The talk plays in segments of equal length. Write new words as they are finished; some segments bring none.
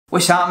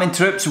What's happening,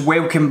 troops?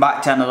 Welcome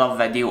back to another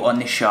video on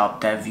the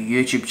SharpDiv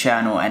YouTube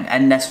channel, and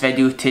in this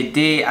video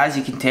today, as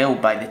you can tell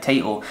by the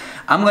title,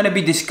 I'm going to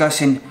be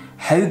discussing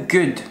how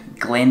good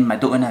Glenn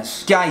Middleton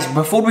is. Guys,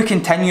 before we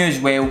continue as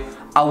well,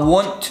 I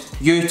want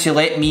you to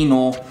let me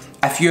know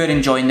if you're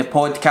enjoying the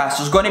podcast.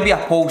 There's going to be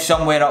a poll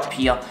somewhere up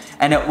here,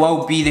 and it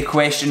will be the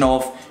question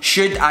of,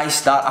 should I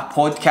start a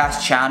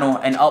podcast channel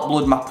and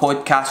upload my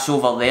podcasts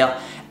over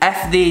there?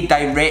 If they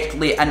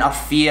directly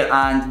interfere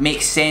and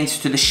make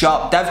sense to the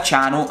SharpDiv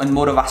channel on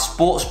more of a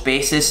sports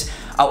basis,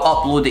 I'll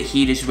upload it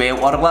here as well,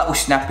 or little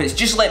snippets.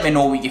 Just let me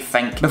know what you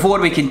think. Before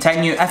we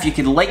continue, if you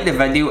could like the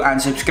video and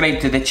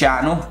subscribe to the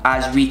channel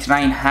as we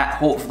try and hit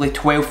hopefully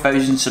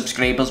 12,000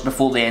 subscribers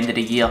before the end of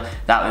the year,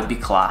 that would be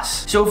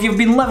class. So if you've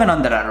been living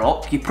under a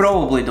rock, you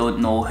probably don't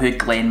know who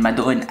Glenn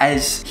Middleton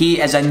is.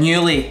 He is a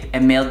newly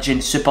emerging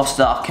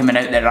superstar coming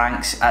out the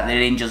ranks at the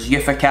Rangers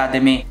Youth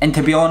Academy, and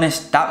to be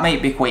honest, that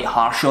might be quite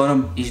harsh on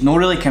him. He's not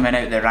really coming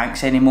out the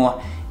ranks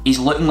anymore. He's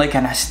looking like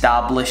an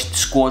established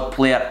squad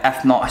player,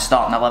 if not a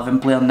starting 11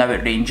 player now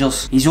at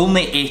Rangers. He's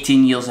only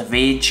 18 years of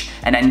age,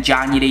 and in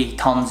January he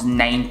turns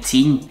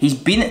 19. He's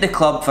been at the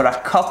club for a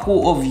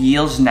couple of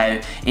years now.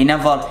 He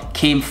never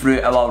came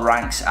through our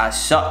ranks as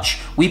such.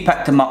 We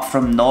picked him up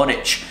from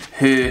Norwich,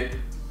 who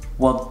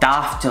were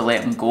daft to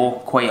let him go,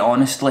 quite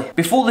honestly.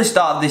 Before the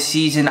start of the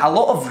season, a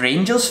lot of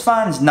Rangers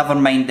fans, never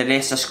mind the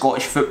rest of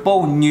Scottish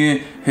football, knew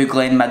who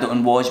Glenn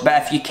Middleton was.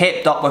 But if you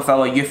kept up with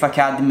our youth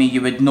academy,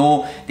 you would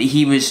know that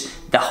he was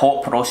the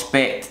hot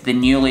prospect, the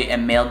newly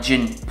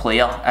emerging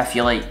player, if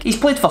you like. He's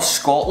played for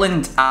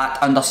Scotland at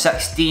under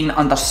 16,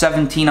 under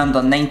 17,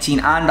 under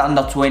 19 and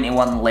under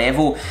 21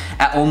 level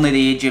at only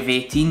the age of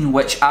 18,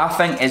 which I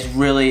think is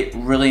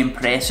really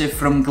impressive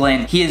from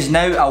Glenn. He is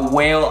now a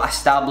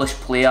well-established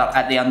player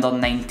at the under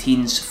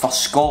 19s for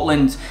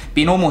Scotland,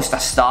 being almost a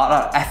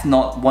starter, if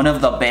not one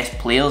of the best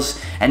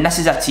players. And this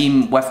is a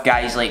team with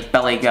guys like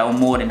Billy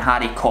Gilmore and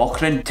Harry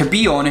Cochrane. To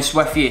be honest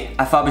with you,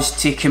 if I was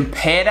to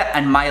compare it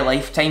in my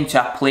lifetime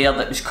to a player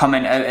that was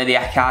coming out of the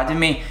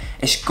academy,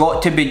 it's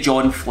got to be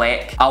John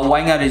Fleck, a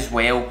winger as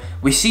well.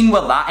 We've seen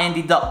where that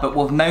ended up, but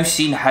we've now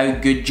seen how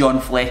good John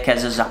Fleck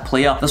is as a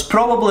player. There's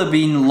probably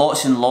been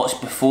lots and lots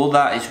before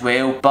that as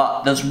well,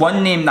 but there's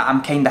one name that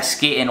I'm kind of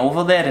skating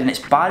over there, and it's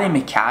Barry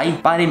Mackay.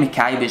 Barry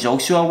Mackay was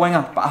also a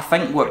winger, but I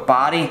think what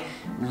Barry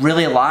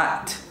really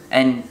lacked,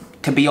 and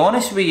to be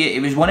honest with you, he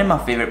was one of my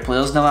favourite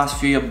players in the last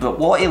few years, but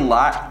what he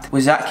lacked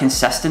was that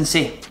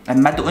consistency,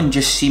 and Middleton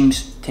just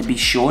seems to be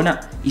showing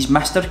it. He's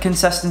Mr.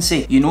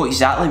 Consistency. You know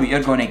exactly what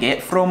you're going to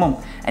get from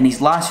him. In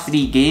his last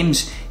 3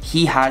 games,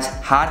 he has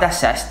had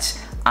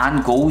assists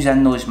and goals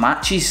in those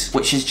matches,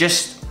 which is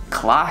just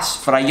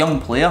class for a young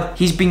player.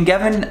 He's been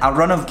given a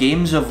run of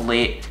games of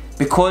late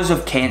because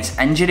of Kent's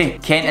injury.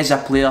 Kent is a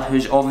player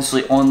who's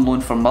obviously on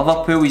loan from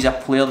Liverpool. He's a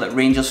player that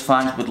Rangers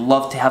fans would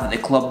love to have at the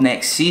club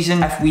next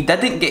season. If we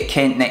didn't get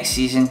Kent next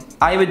season,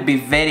 I would be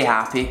very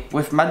happy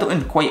with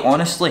Middleton, quite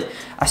honestly.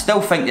 I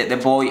still think that the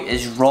boy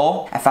is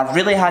raw. If I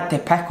really had to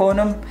pick on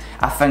him,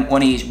 I think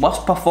one of his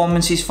worst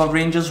performances for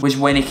Rangers was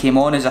when he came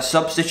on as a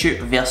substitute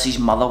versus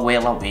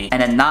Motherwell away.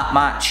 And in that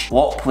match,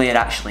 what player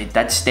actually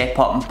did step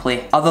up and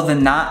play? Other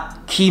than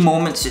that, key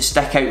moments that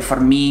stick out for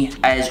me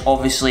is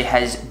obviously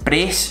his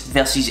brace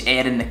versus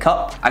Ayr in the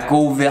Cup, a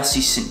goal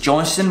versus St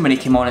Johnstone when he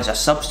came on as a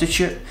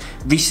substitute,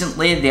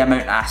 recently the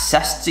amount of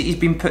assists that he's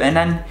been putting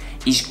in,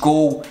 his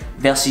goal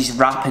versus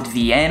Rapid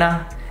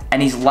Vienna,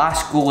 and his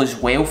last goal as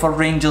well for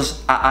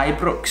Rangers at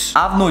Ibrox.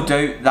 I've no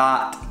doubt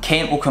that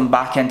Kent will come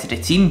back into the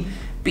team,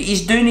 but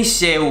he's doing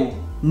himself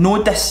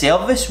no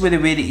disservice with the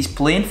way that he's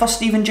playing for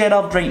Steven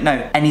Gerrard right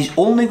now, and he's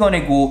only going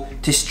to go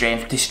to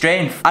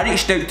strength. I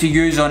reached out to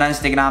yous on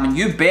Instagram, and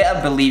you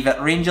better believe it,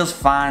 Rangers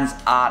fans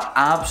are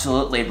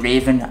absolutely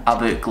raving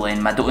about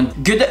Glenn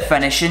Middleton. Good at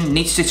finishing,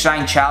 needs to try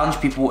and challenge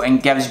people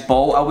and gives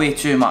ball away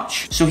too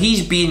much. So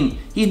he's been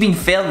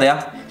fair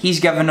there. He's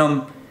given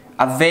him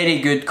a very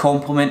good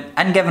compliment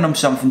and given him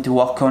something to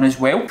work on as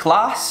well.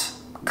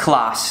 Class,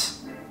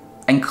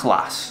 and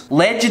class.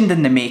 Legend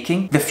in the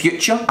making, the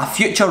future, a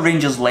future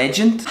Rangers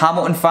legend.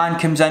 Hamilton fan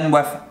comes in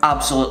with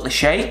absolutely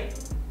shite.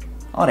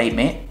 Alright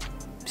mate,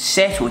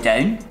 settle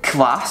down.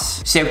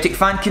 Class. Celtic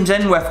fan comes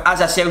in with,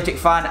 as a Celtic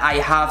fan, I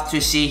have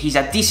to say he's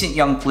a decent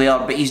young player,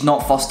 but he's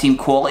not first team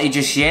quality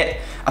just yet.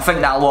 I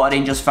think that a lot of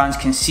Rangers fans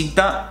concede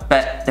that,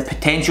 but the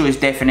potential is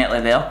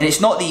definitely there. And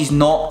it's not that he's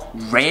not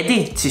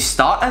ready to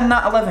start in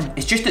that 11,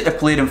 it's just that the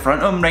player in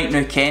front of him right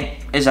now, Kent,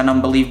 is an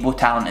unbelievable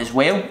talent as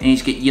well, and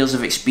he's got years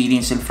of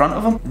experience in front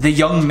of him. The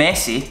young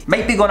Messi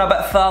might be going a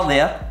bit far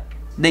there.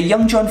 The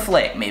young John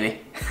Fleck, maybe.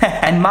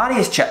 And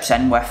Marius chips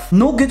in with,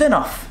 no good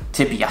enough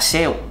to be a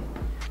Celt.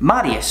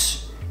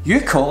 Marius,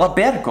 you call a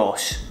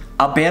Bergos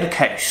a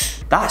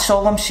Berghouse. That's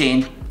all I'm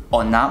saying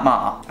on that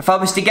matter. If I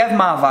was to give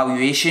my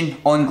evaluation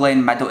on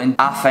Glenn Middleton,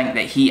 I think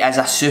that he is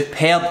a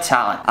superb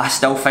talent. I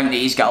still think that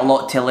he's got a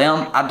lot to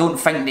learn. I don't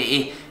think that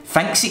he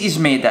thinks that he's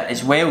made it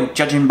as well,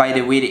 judging by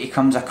the way that he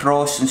comes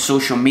across on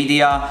social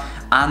media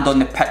and on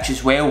the pitch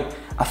as well.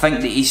 I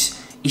think that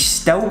he's he's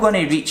still going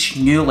to reach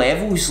new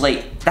levels.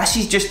 Like, this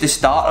is just the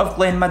start of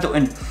Glenn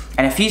Middleton,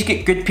 and if he's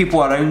got good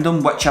people around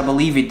him, which I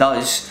believe he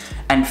does,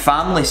 in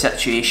family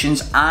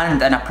situations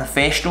and in a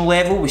professional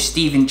level with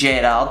Steven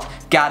Gerrard,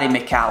 Gary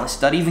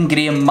McAllister, even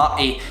Graham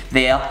Murray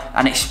there,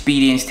 an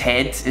experienced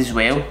head as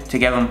well, to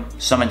give him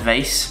some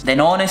advice, then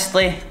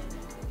honestly,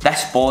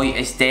 this boy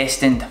is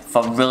destined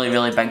for really,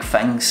 really big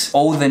things.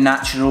 All the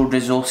natural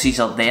resources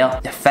are there.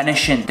 The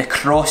finishing, the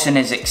crossing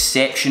is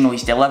exceptional.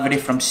 His delivery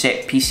from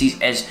set pieces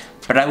is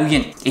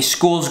brilliant. He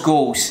scores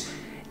goals.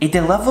 He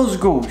delivers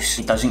goals.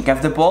 He doesn't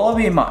give the ball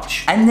away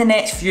much. In the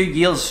next few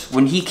years,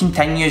 when he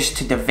continues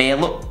to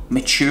develop,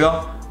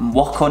 mature, and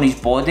work on his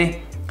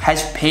body,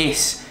 his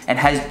pace and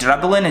his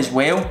dribbling as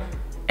well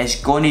is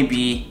going to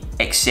be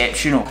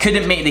exceptional.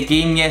 Couldn't make the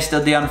game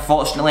yesterday,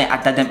 unfortunately.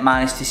 I didn't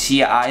manage to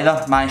see it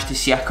either. Managed to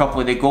see a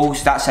couple of the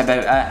goals. That's about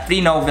it.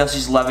 3-0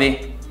 versus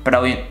Livy.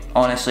 Brilliant,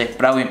 honestly,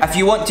 brilliant. If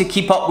you want to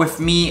keep up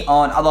with me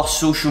on other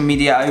social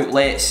media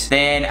outlets,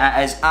 then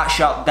it is at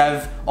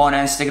SharpDiv on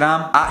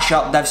Instagram, at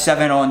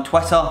SharpDiv7 on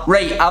Twitter.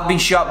 Right, I've been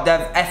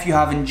SharpDiv. If you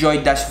have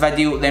enjoyed this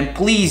video, then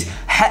please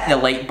hit the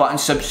like button,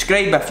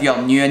 subscribe if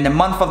you're new. In the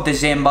month of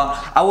December,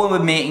 I will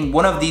be making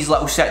one of these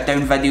little sit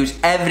down videos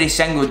every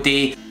single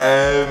day.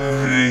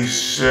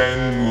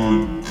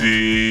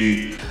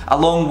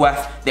 Along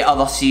with the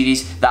other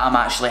series that I'm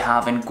actually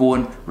having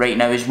going right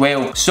now as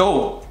well.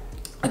 So,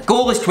 the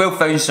goal is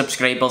 12,000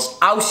 subscribers.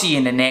 I'll see you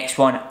in the next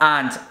one,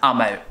 and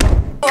I'm out.